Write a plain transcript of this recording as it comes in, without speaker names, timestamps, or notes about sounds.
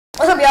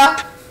y'all.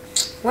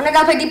 We're not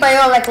gonna play Deep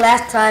IO like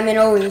last time and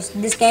always.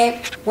 This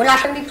game, we're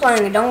not gonna be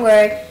playing it. Don't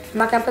worry. I'm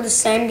not gonna play the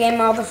same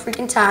game all the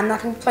freaking time. I'm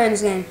not gonna be playing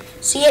this game.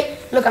 See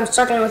it? Look, I'm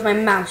circling with my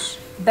mouse.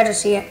 You better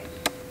see it.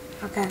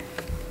 Okay.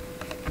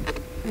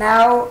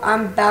 Now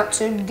I'm about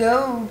to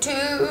go to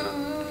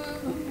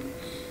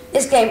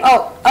this game.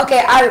 Oh,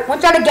 okay. I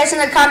want y'all to guess in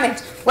the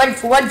comments what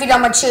video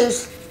I'm gonna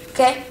choose.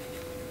 Okay.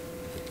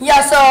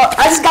 Yeah. So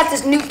I just got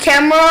this new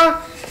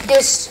camera.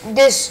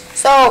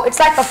 So it's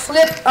like a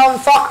flip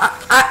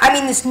I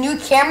mean this new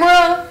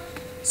camera,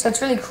 so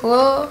it's really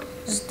cool.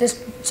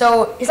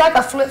 So it's like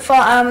a flip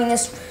phone. I mean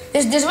this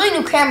really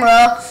new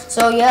camera.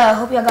 So yeah, I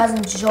hope y'all guys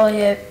enjoy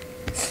it.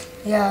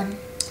 Yeah.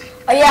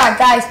 Oh yeah,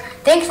 guys,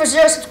 thanks for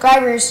 0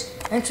 subscribers.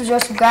 Thanks for 0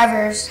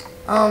 subscribers.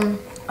 I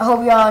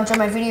hope y'all enjoy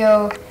my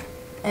video,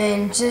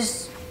 and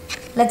just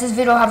let this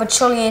video have a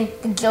trillion,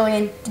 the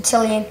gillion, the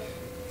tillion,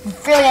 the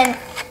trillion,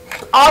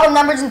 all the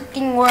numbers in the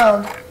fucking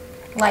world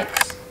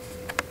likes.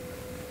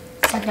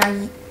 Like now,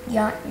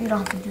 you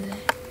don't have to do that,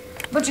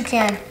 but you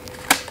can.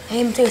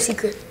 Hey, let me tell you a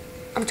secret.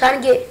 I'm trying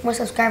to get more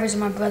subscribers than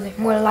my brother,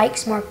 more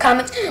likes, more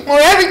comments, more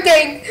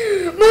everything,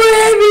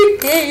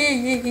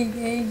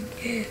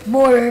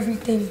 more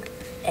everything,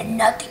 and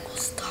nothing will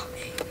stop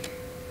me.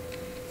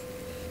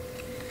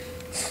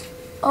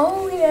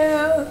 Oh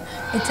yeah,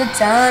 it's a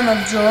time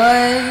of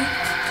joy.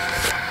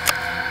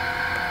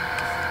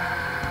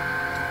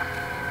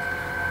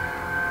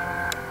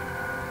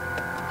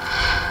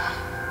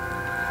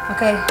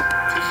 Okay.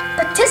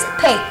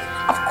 Participate.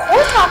 Of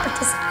course I'll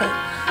participate.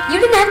 You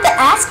didn't have to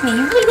ask me.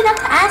 You really didn't have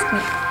to ask me.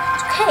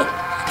 It's okay.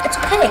 It's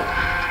okay.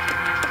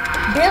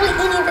 Barely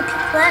any of the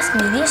people asked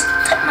me. They just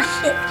took my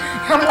shit.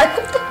 And I'm like,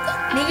 what the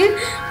fuck, nigga?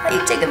 Why are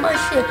you taking my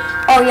shit?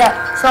 Oh yeah.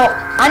 So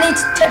I need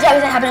to tell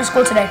you what happened in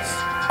school today.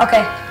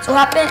 Okay. So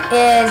what happened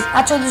is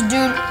I told this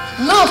dude,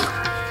 look.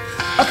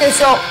 Okay.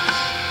 So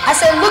I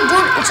said, look,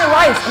 dude, it's your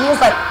life. And he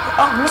was like,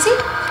 oh, let me see.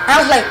 And I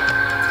was like,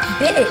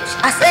 bitch.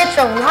 I said it's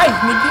your life,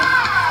 nigga.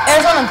 And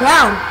it's on the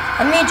ground.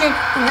 I made you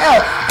know.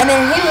 And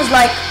then he was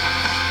like,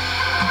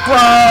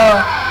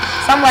 bruh.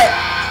 So I'm like,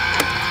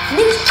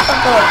 nigga, fuck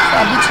up. So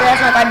I beat your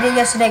ass like I did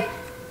yesterday.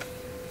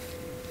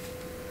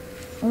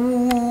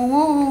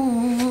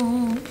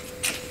 Ooh.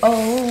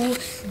 Oh,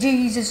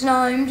 Jesus'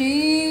 name,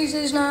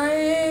 Jesus'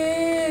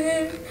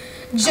 name,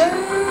 Jesus'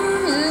 name.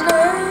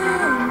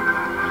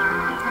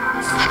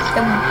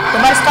 We're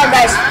about to start,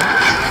 guys.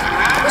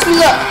 Wish me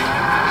luck.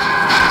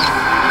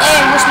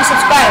 And wish me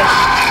subscribe.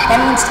 That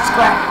means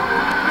subscribe.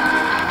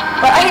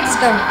 But I hate this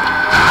gun.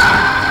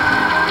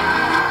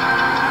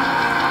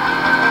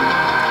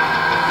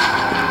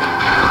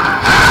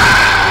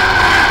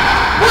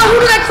 Whoa, who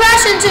did I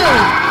crash into?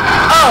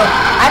 Oh,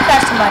 I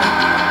crashed somebody.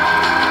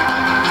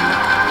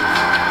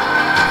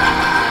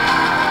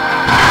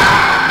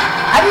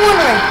 I've been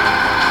wondering.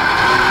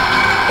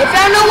 If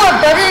y'all know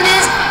what button it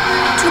is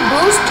to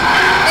boost,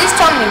 please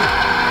tell me.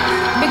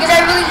 Because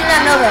I really do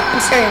not know that. I'm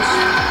serious.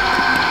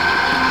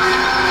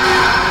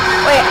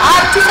 Wait,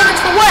 I have 2 seconds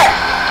for what?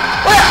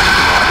 What?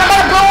 Am I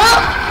about to blow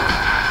up?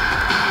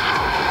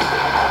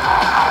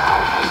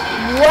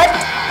 What?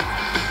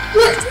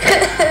 What?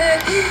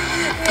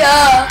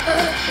 Yeah.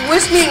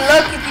 Wish me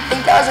luck if you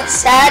think that was a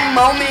sad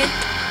moment.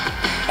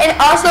 And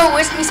also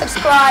wish me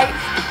subscribe.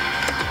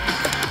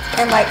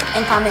 And like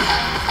and comment.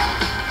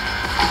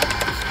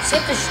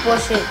 Skip this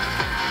bullshit.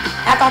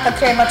 I thought I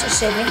cared about your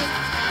shit, nigga.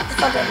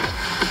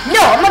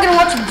 No, I'm not gonna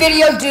watch a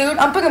video, dude.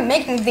 I'm fucking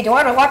making a video.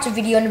 I don't watch a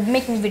video and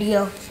making a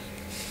video.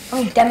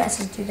 Only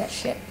dumbasses do that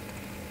shit.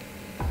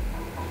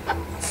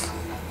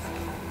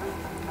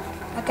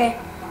 Okay,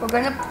 we're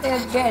gonna play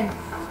again.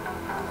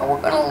 But we're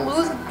gonna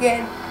lose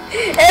again.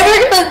 And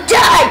we're gonna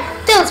die!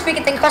 Still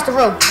speaking thing across the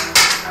room.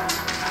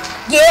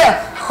 Yeah!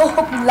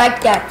 Hope you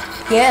like that.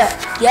 Yeah.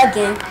 Yeah,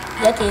 gang.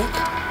 Yeah, gang.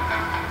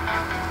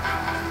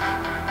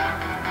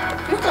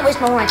 I'm not gonna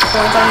waste more of my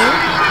coins on you.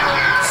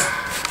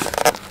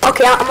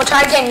 Okay, I'm gonna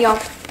try again, y'all.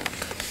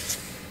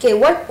 Okay,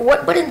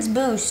 what buttons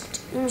boost?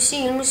 Let me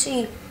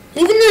see.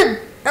 Leave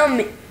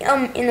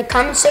in the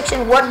comment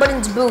section what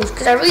buttons boost,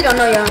 cause I really don't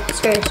know, y'all.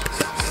 Serious.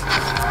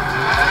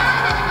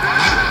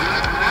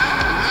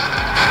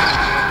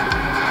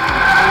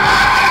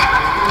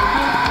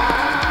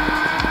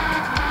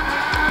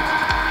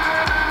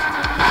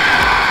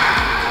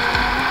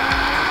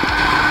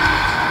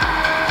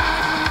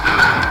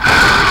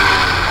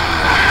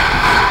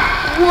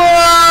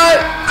 What?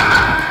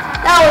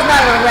 That was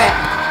not even right.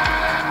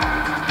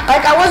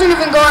 Like I wasn't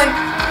even going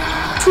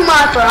 2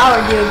 miles per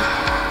hour, dude.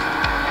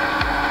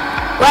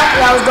 Well,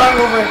 actually, I was going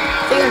over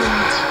 300.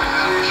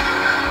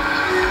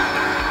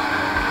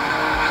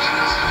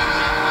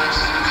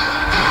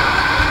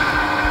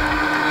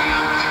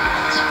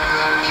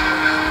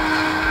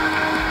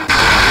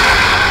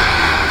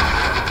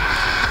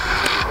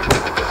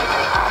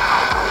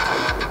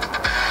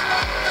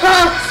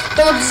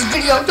 Don't look at this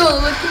video. Don't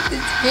look at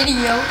this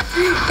video.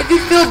 If you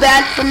feel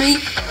bad for me,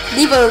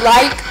 leave a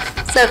like,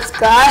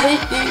 subscribe,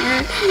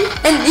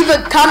 and leave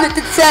a comment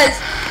that says,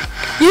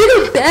 "You're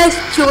the best,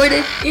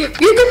 Jordan. You're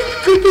the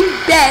freaking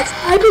best.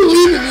 I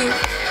believe in you."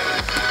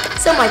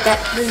 Something like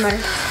that. Doesn't matter.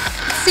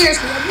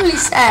 Seriously, I'm really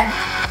sad.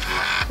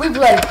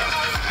 Replay.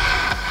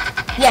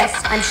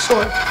 Yes, I'm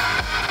sure.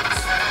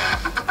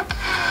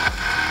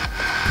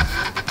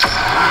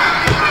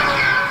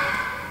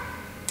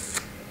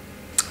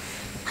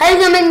 How are you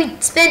gonna make me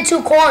spend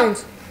 2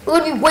 coins? It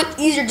would be way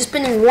easier just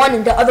spending 1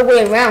 and the other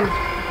way around.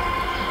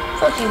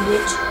 Fuck you,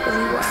 bitch.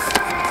 Whatever you are.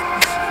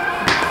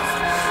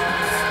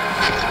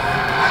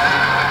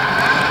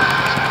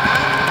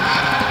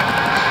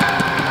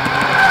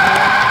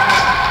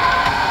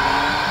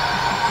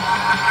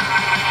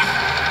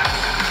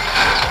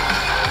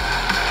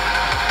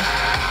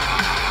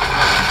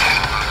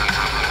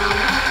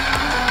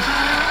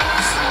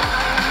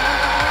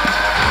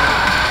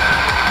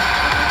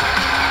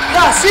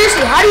 God,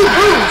 seriously, how do you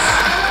lose?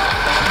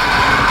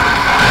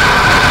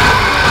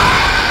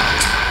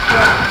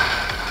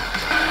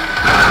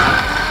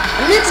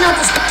 It's not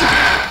just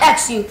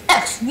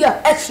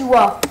X you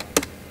off.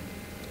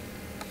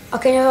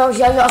 Okay,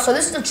 yeah, so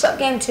this is the truck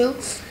game too.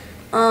 It's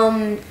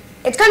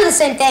kind of the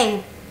same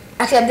thing.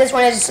 Actually, this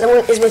one is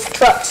with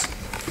trucks.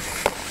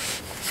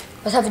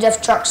 Let's have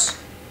Jeff trucks.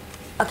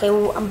 Okay,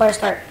 well, I'm about to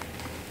start.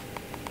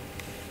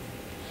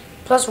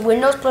 Plus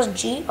Windows plus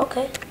G,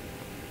 okay.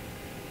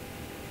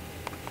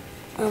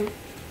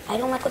 I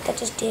don't like what that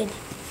just did.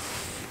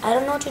 I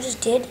don't know what you just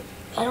did.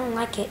 I don't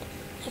like it.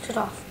 Exit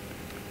off.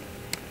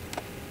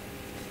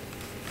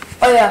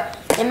 Oh yeah,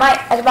 in my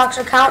Xbox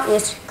account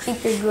is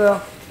creep your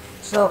girl.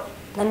 So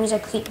that means I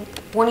creep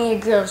one of your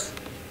girls.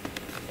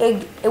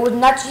 It was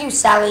not you,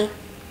 Sally,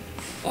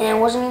 and it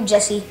wasn't you,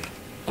 Jesse,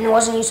 and it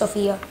wasn't you,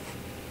 Sophia,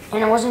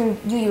 and it wasn't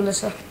you,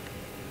 Ulissa,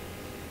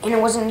 and it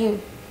wasn't you,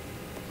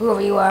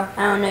 whoever you are.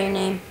 I don't know your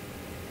name.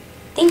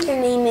 I think your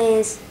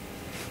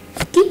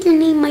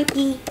name might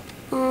be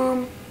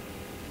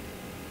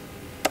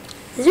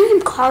is your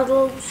name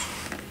Carlos?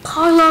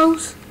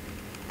 Carlos?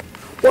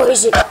 Or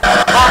is it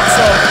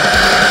Axel?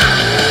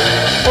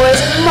 Or is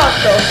it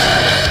Marco?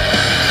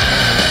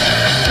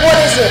 What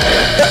is it?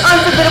 The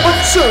unforgettable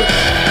truth.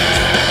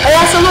 I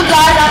got some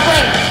guys I'm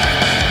playing.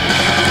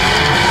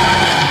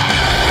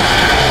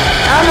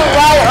 I don't know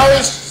why it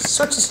always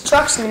switches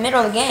trucks in the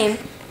middle of the game.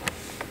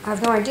 I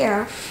have no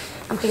idea.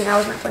 I'm thinking I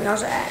was not playing, I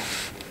was an ad.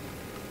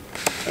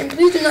 And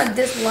please do not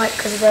dislike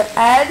because of that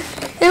ad.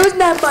 It was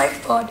not my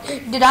fault.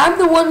 Did I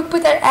the one who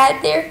put that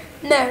ad there?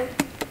 No.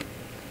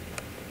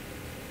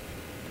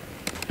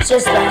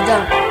 Seriously, I'm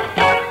done.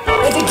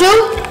 If you do,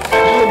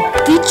 I'm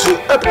gonna beat you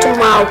up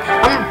tomorrow.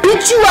 I'm gonna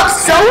beat you up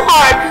so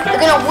hard, you're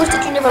gonna wish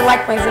that you never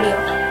liked my video.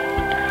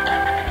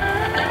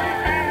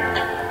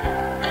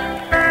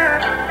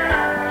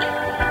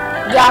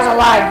 Guys, I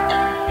lied.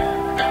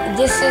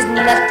 This is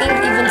nothing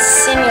even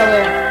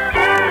similar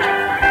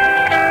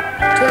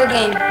to the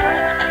game.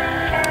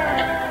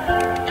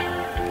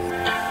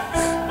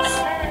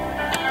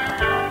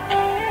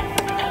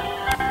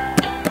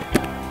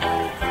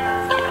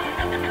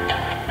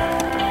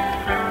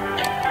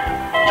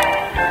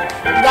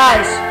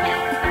 Guys,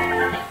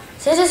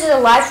 since this is a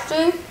live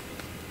stream,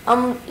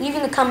 leave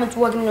in the comments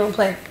what game you want to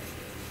play.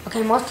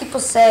 Okay, most people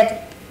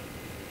said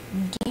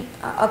Deep.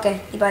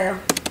 Okay, Deep IO.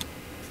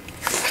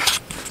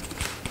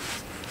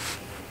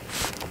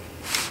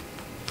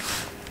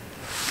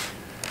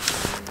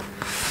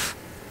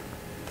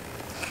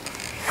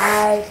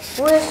 I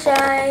wish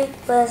I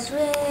was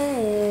rich.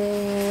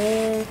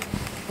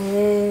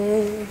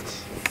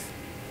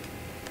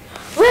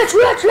 Rich.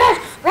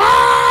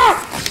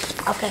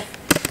 Okay.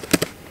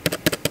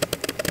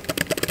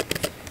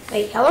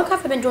 Wait, how long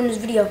have I been doing this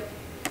video?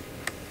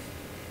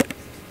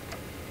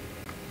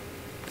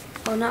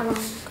 Oh, not long.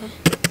 Okay.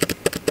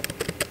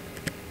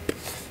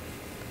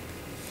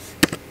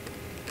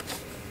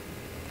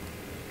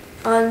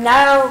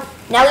 Now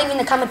leave in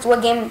the comments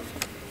what game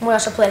more I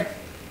should play.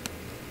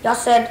 Y'all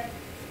said,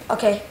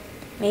 okay,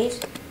 maze.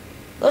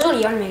 Those are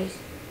your maze.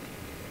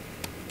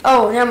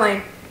 Oh, never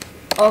mind.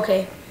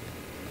 Okay.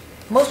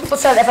 Most people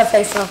said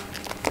FFA, so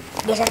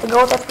I guess I have to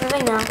go with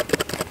FFA now.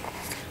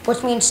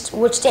 Which means,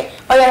 oh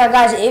yeah,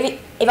 guys, if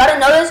I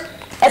didn't notice,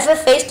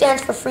 FFA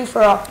stands for free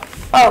for all.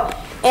 Oh,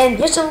 and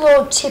here's some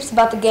little tips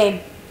about the game.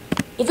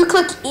 If you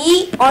click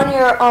E on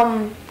your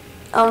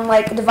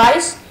like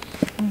device,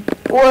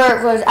 or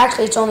because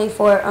actually it's only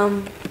for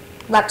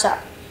laptop.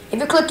 If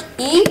you click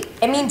E,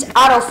 it means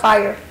auto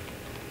fire.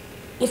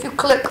 If you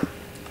click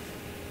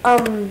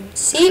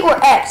C or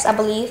X, I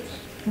believe,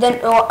 then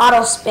it will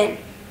auto spin.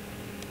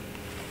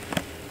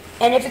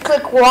 And if you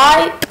click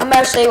Y, I'm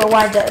going to show you what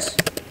Y does.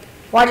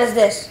 Y does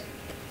this.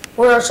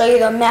 We'll show you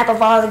the map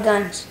of all the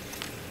guns.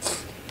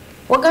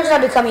 What guns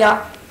have become,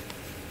 y'all?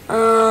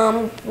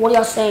 What are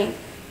y'all saying?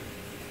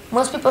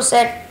 Most people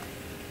said,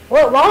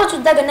 well, why don't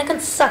you that gun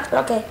sucks,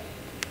 but okay.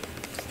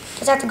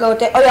 Just have to go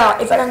with it. Oh yeah,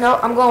 if I don't know,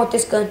 I'm going with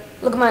this gun.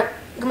 Look at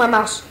my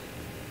mouse.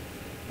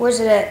 Where's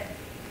it at?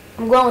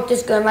 I'm going with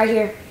this gun right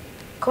here.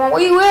 Come on,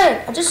 where you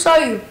at? I just saw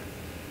you.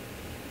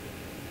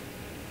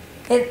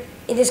 Hit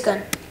this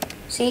gun.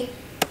 See?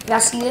 Y'all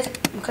see this?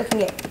 I'm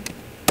clicking it.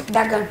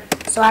 That gun.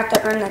 So I have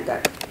to earn that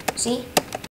gun. See?